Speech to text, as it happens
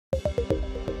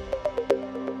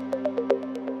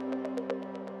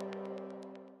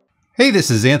Hey,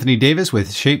 this is Anthony Davis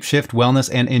with Shapeshift Wellness,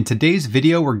 and in today's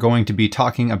video we're going to be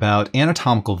talking about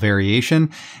anatomical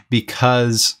variation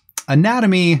because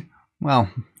anatomy, well,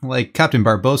 like Captain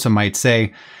Barbossa might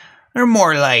say, they're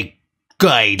more like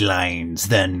guidelines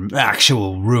than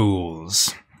actual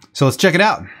rules. So let's check it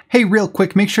out. Hey, real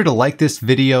quick, make sure to like this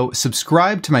video,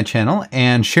 subscribe to my channel,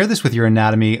 and share this with your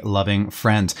anatomy-loving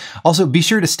friends. Also, be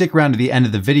sure to stick around to the end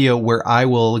of the video where I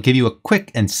will give you a quick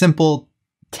and simple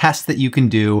test that you can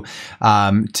do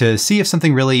to see if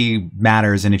something really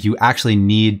matters and if you actually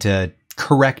need to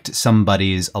correct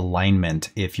somebody's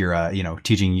alignment if you're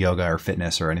teaching yoga or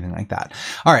fitness or anything like that.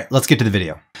 All right, let's get to the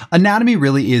video. Anatomy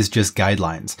really is just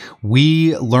guidelines.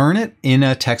 We learn it in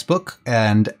a textbook,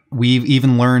 and we've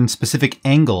even learned specific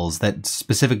angles that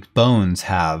specific bones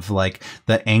have, like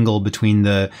the angle between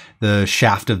the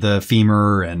shaft of the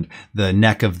femur and the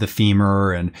neck of the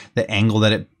femur, and the angle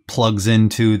that it plugs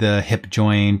into the hip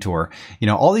joint, or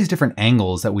all these different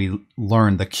angles that we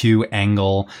learn, the Q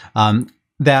angle,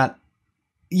 that's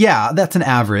an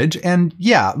average, and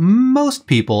most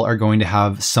people are going to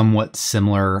have somewhat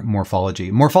similar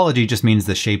morphology. Morphology just means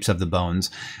the shapes of the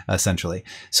bones, essentially.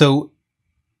 So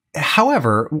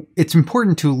however, it's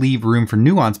important to leave room for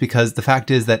nuance, because the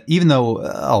fact is that even though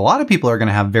a lot of people are going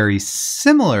to have very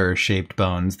similar shaped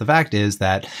bones, the fact is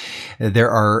that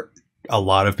there are a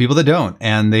lot of people that don't,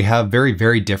 and they have very,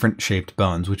 very different shaped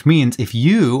bones, which means if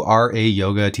you are a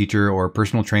yoga teacher or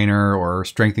personal trainer or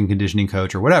strength and conditioning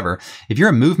coach or whatever, if you're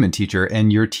a movement teacher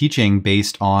and you're teaching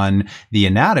based on the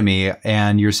anatomy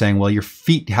and you're saying, well, your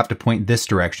feet have to point this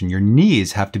direction, your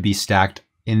knees have to be stacked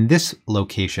in this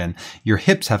location, your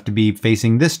hips have to be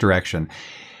facing this direction,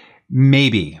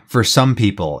 maybe for some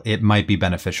people it might be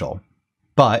beneficial,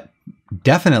 but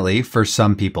definitely for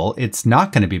some people, it's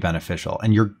not going to be beneficial,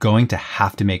 and you're going to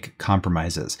have to make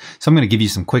compromises. So I'm going to give you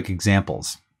some quick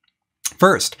examples.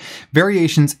 First,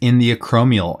 variations in the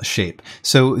acromial shape.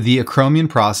 So the acromion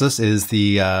process is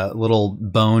the little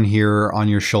bone here on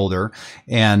your shoulder,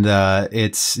 and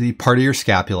it's the part of your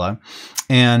scapula.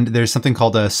 And there's something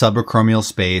called a subacromial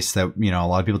space that a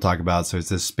lot of people talk about. So it's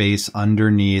this space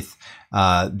underneath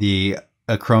the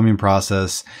acromion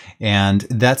process, and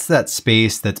that's that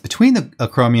space that's between the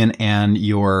acromion and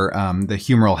your the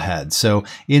humeral head. So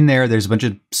in there's a bunch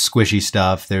of squishy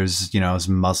stuff. There's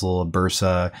some muscle,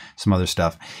 bursa, some other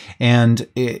stuff, and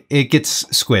it gets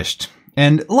squished.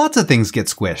 And lots of things get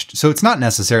squished, so it's not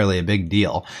necessarily a big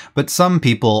deal. But some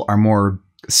people are more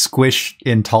squish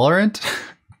intolerant.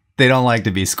 They don't like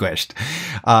to be squished,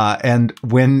 and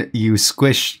when you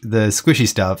squish the squishy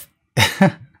stuff,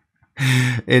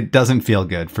 it doesn't feel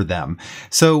good for them.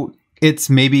 So it's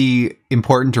maybe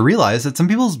important to realize that some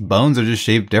people's bones are just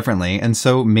shaped differently. And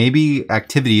so maybe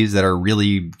activities that are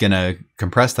really going to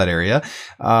compress that area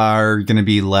are going to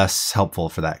be less helpful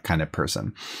for that kind of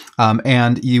person.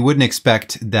 And you wouldn't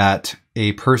expect that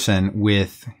a person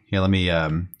with, here, let me All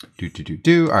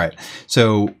right.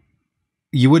 So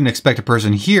you wouldn't expect a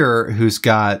person here who's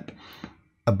got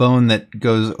a bone that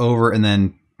goes over and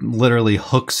then literally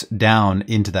hooks down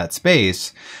into that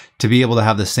space to be able to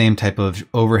have the same type of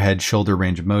overhead shoulder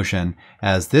range of motion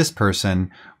as this person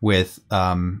with,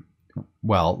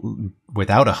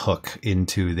 without a hook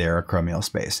into their acromial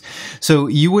space. So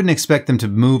you wouldn't expect them to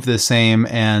move the same,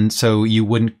 and so you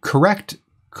wouldn't correct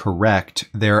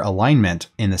their alignment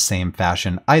in the same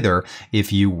fashion either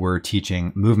if you were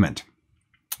teaching movement.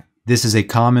 This is a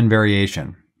common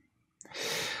variation.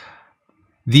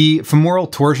 The femoral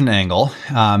torsion angle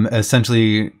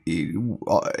essentially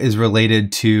is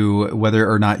related to whether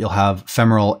or not you'll have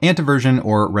femoral anteversion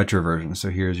or retroversion. So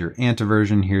here's your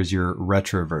anteversion, here's your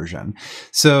retroversion.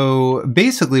 So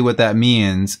basically what that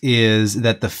means is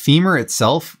that the femur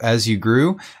itself, as you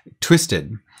grew,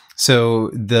 twisted. So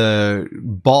the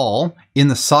ball in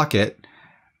the socket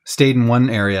stayed in one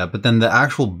area, but then the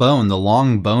actual bone, the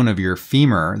long bone of your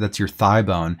femur, that's your thigh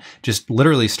bone, just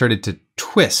literally started to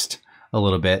twist a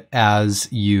little bit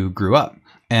as you grew up,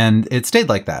 and it stayed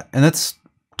like that, and that's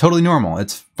totally normal.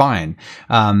 It's fine.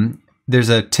 There's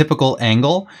a typical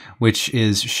angle which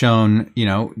is shown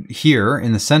here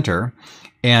in the center,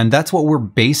 and that's what we're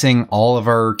basing all of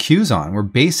our cues on. We're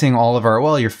basing all of our,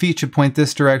 well, your feet should point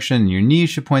this direction, your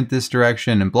knees should point this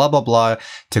direction, and blah blah blah,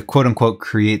 to quote unquote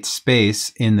create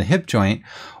space in the hip joint.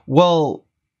 Well,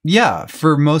 yeah,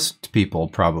 for most people,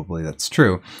 probably that's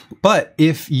true. But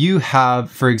if you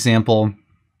have, for example,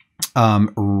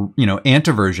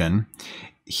 anteversion,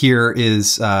 here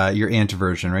is your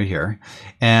anteversion right here.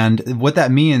 And what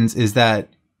that means is that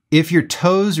if your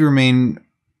toes remain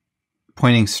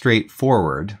pointing straight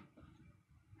forward,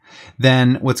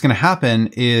 then what's going to happen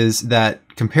is that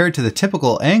compared to the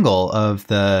typical angle of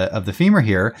the femur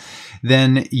here,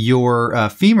 then your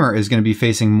femur is going to be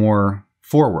facing more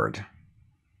forward.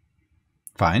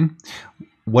 Fine.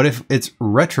 What if it's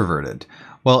retroverted?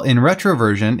 Well, in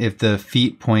retroversion, if the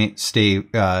feet pointing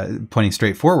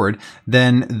straight forward,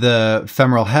 then the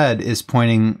femoral head is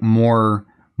pointing more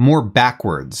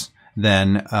backwards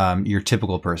than your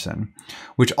typical person,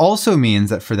 which also means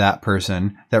that for that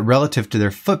person, that relative to their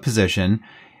foot position,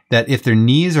 that if their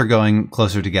knees are going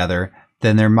closer together,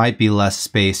 then there might be less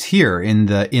space here in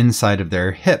the inside of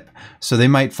their hip. So they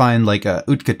might find like a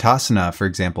Utkatasana, for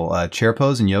example, a chair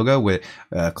pose in yoga, with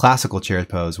a classical chair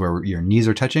pose where your knees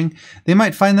are touching. They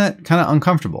might find that kind of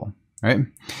uncomfortable, right?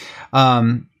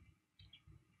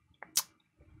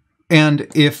 And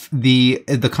if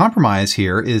the compromise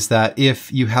here is that if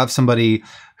you have somebody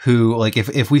who, like,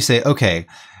 if we say, okay,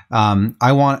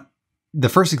 I want, the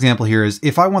first example here is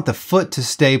if I want the foot to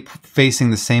stay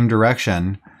facing the same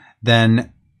direction,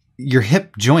 then your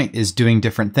hip joint is doing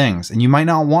different things. And you might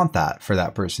not want that for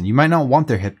that person. You might not want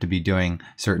their hip to be doing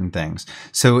certain things.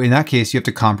 So in that case, you have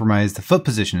to compromise the foot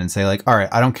position and say like, all right,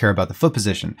 I don't care about the foot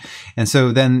position. And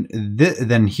so then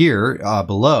here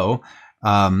below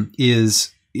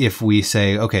is if we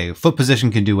say, okay, foot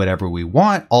position can do whatever we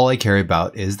want. All I care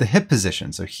about is the hip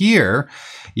position. So here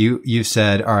you've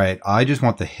said, all right, I just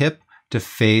want the hip to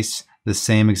face the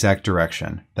same exact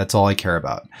direction. That's all I care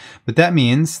about. But that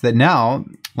means that now,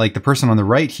 like the person on the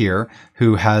right here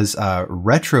who has a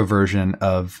retroversion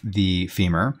of the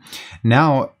femur,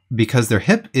 now because their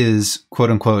hip is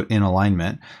quote unquote in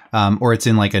alignment, or it's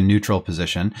in like a neutral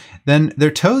position, then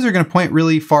their toes are going to point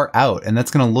really far out, and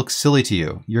that's going to look silly to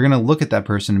you. You're going to look at that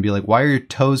person and be like, why are your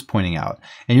toes pointing out?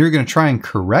 And you're going to try and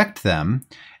correct them,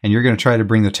 and you're going to try to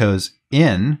bring the toes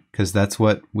in, because that's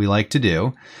what we like to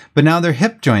do. But now their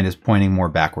hip joint is pointing more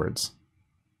backwards.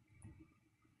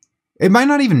 It might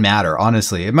not even matter,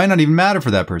 honestly. It might not even matter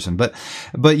for that person, but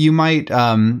you might,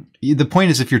 the point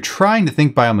is if you're trying to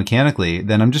think biomechanically,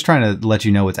 then I'm just trying to let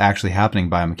you know what's actually happening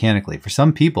biomechanically. For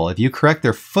some people, if you correct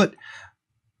their foot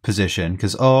position,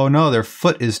 because, oh no, their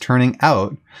foot is turning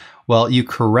out, well, you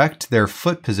correct their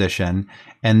foot position,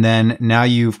 and then now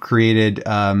you've created,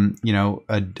 you know,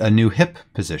 a new hip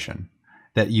position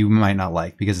that you might not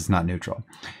like because it's not neutral.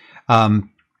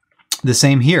 The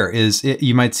same here is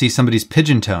you might see somebody's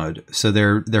pigeon-toed. So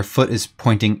their foot is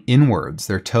pointing inwards.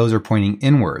 Their toes are pointing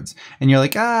inwards. And you're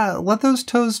like, let those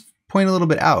toes point a little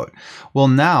bit out. Well,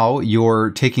 now you're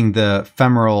taking the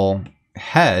femoral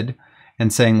head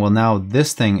and saying, well, now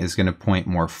this thing is going to point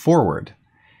more forward.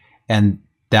 And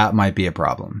that might be a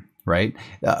problem, right?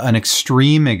 An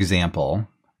extreme example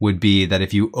would be that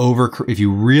if you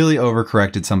really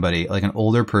overcorrected somebody, like an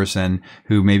older person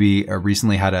who maybe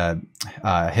recently had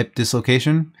a hip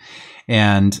dislocation,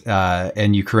 and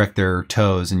you correct their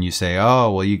toes and you say,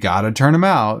 oh, well, you got to turn them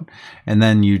out. And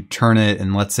then you turn it,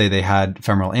 and let's say they had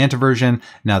femoral anteversion.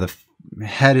 Now the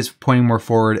head is pointing more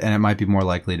forward, and it might be more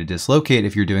likely to dislocate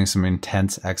if you're doing some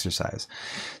intense exercise.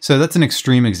 So that's an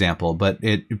extreme example, but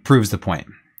it proves the point.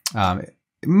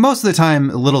 Most of the time,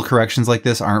 little corrections like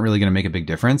this aren't really going to make a big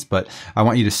difference, but I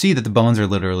want you to see that the bones are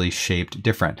literally shaped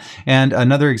different. And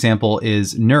another example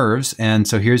is nerves. And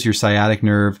so here's your sciatic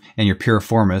nerve and your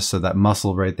piriformis. So that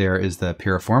muscle right there is the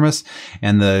piriformis,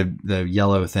 and the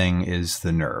yellow thing is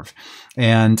the nerve.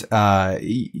 And,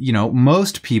 you know,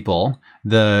 most people,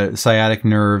 the sciatic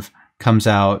nerve comes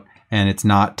out and it's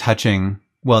not touching,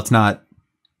 well, it's not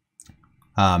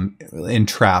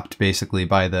entrapped basically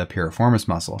by the piriformis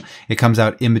muscle. It comes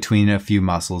out in between a few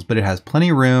muscles, but it has plenty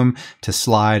of room to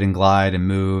slide and glide and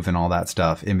move and all that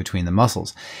stuff in between the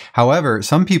muscles. However,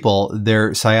 some people,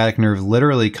 their sciatic nerve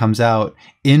literally comes out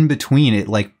in between. It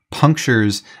like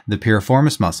punctures the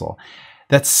piriformis muscle.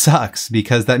 That sucks,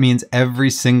 because that means every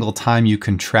single time you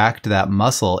contract that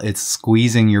muscle, it's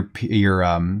squeezing your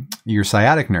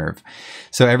sciatic nerve.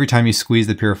 So every time you squeeze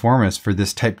the piriformis for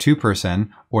this type 2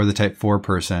 person, or the type 4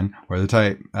 person, or the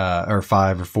type or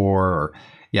 5 or 4, or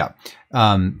yeah,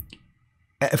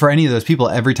 for any of those people,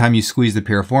 every time you squeeze the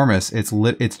piriformis,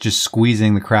 it's just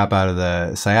squeezing the crap out of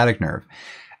the sciatic nerve,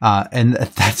 and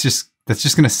that's just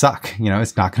going to suck. You know,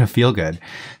 it's not going to feel good.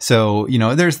 So, you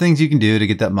know, there's things you can do to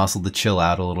get that muscle to chill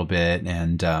out a little bit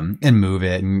and move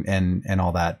it and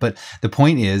all that. But the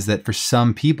point is that for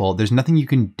some people, there's nothing you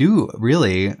can do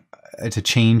really to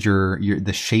change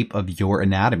the shape of your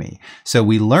anatomy. So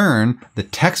we learn the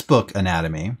textbook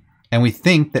anatomy, and we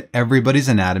think that everybody's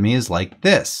anatomy is like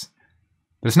this,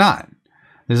 but it's not.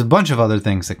 There's a bunch of other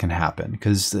things that can happen,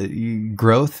 because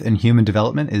growth and human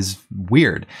development is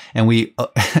weird. And we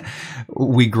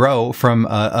grow from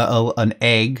an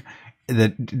egg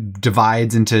that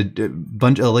divides into a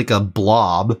bunch of like a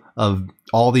blob of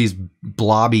all these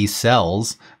blobby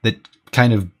cells that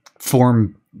kind of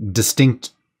form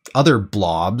distinct other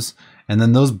blobs. And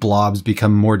then those blobs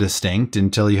become more distinct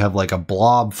until you have like a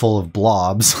blob full of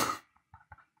blobs.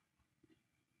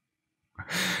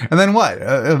 And then what?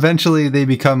 Eventually they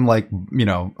become like, you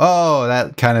know, oh,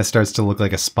 that kind of starts to look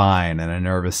like a spine and a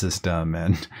nervous system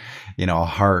and, you know, a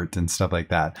heart and stuff like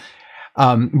that.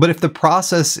 But if the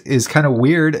process is kind of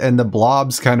weird and the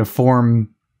blobs kind of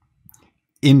form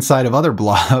inside of other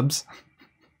blobs,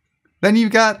 then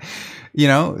you've got, you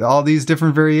know, all these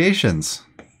different variations,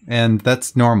 and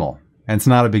that's normal. And it's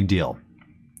not a big deal.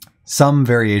 Some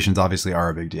variations obviously are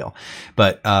a big deal,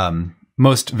 but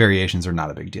most variations are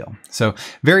not a big deal. So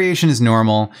variation is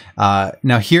normal.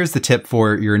 Now here's the tip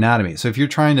for your anatomy. So if you're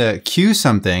trying to cue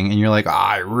something and you're like, oh,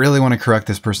 I really want to correct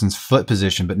this person's foot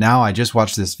position, but now I just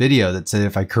watched this video that said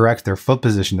if I correct their foot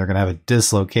position, they're going to have a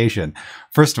dislocation.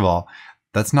 First of all,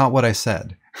 that's not what I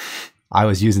said. I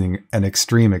was using an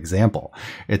extreme example.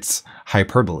 It's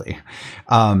hyperbole.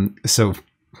 So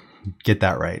get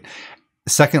that right.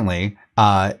 Secondly,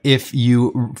 if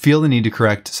you feel the need to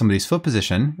correct somebody's foot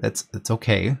position, that's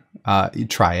okay. You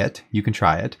try it. You can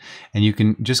try it. And you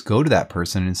can just go to that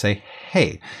person and say,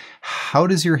 hey, how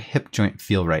does your hip joint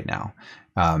feel right now?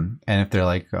 And if they're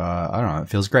like, I don't know, it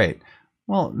feels great.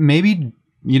 Well, maybe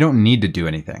you don't need to do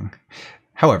anything.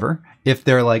 However, if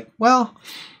they're like, well,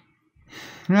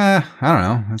 I don't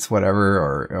know, it's whatever,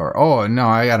 or oh, no,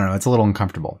 I don't know, it's a little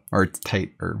uncomfortable, or it's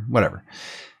tight, or whatever.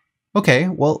 Okay,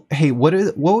 well, hey, what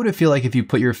would it feel like if you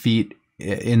put your feet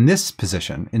in this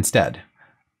position instead?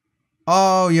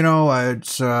 Oh, you know,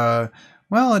 it's,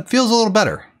 well, it feels a little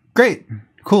better. Great,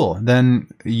 cool. Then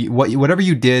whatever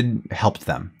you did helped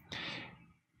them.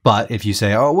 But if you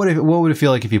say, oh, what would it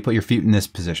feel like if you put your feet in this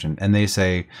position? And they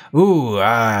say, ooh,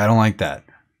 I don't like that.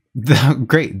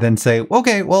 Great, then say,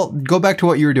 okay, well, go back to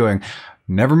what you were doing.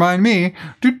 Never mind me,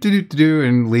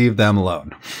 and leave them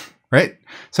alone. Right?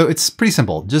 So it's pretty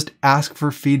simple. Just ask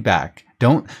for feedback.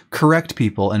 Don't correct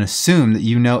people and assume that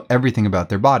you know everything about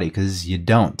their body, because you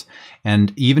don't.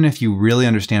 And even if you really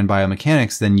understand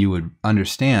biomechanics, then you would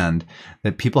understand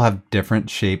that people have different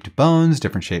shaped bones,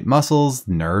 different shaped muscles,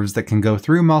 nerves that can go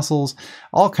through muscles,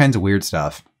 all kinds of weird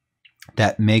stuff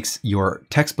that makes your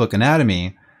textbook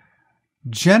anatomy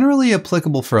generally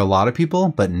applicable for a lot of people,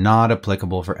 but not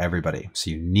applicable for everybody. So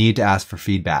you need to ask for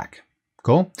feedback.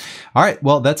 Cool. All right.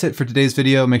 Well, that's it for today's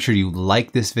video. Make sure you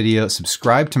like this video,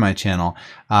 subscribe to my channel.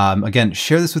 Again,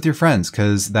 share this with your friends,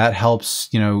 because that helps,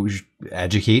 you know,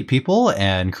 educate people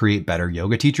and create better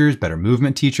yoga teachers, better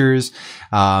movement teachers.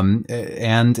 And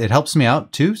it helps me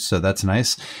out too. So that's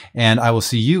nice. And I will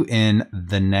see you in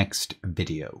the next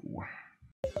video.